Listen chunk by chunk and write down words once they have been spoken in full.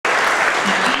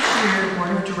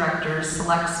director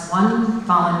selects one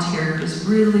volunteer who's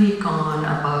really gone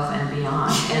above and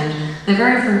beyond, and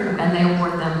they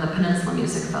award them the Peninsula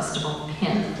Music Festival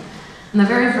pin. And the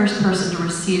very first person to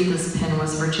receive this pin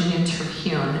was Virginia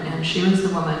Terhune, and she was the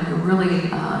woman who really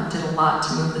did a lot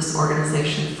to move this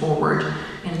organization forward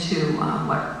into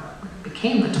what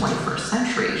became the 21st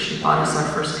century. She bought us our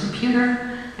first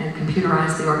computer and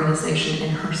computerized the organization in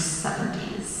her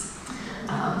 70s.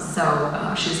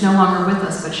 She's no longer with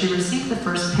us, but she received the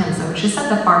first pin, so she set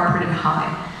the bar pretty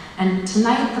high. And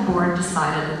tonight the board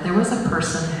decided that there was a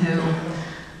person who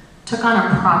took on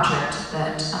a project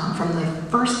that from the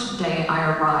first day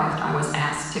I arrived, I was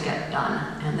asked to get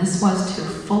done. And this was to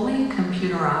fully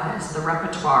computerize the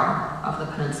repertoire of the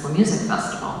Peninsula Music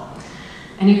Festival.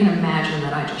 And you can imagine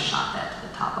that I just shot that to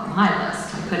the top of my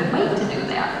list. I couldn't wait to do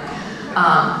that.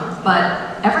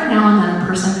 But every now and then a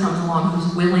person comes along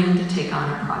who's willing to take on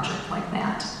a project like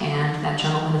that. And that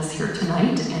gentleman is here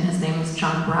tonight, and his name is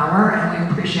John Brower, and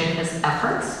we appreciate his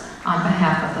efforts on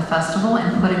behalf of the festival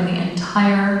in putting the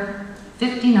entire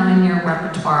 59-year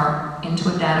repertoire into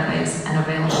a database and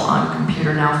available on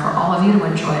computer now for all of you to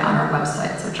enjoy on our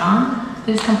website. So John,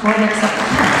 please come forward and accept the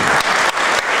pin.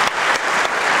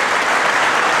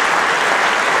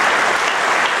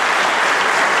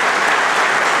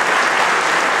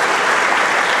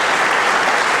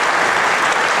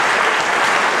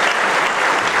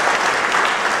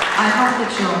 I hope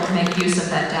that you'll make use of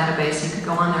that database. You could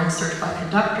go on there and search by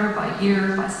conductor, by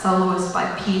year, by soloist, by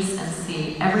piece, and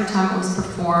see every time it was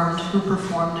performed, who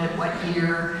performed it, what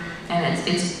year, and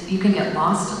you can get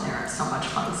lost in there. It's so much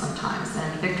fun sometimes.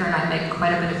 And Victor and I make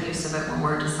quite a bit of use of it when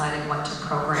we're deciding what to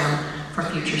program for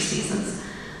future seasons.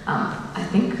 I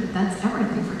think that's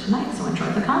everything for tonight, so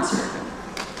enjoy the concert.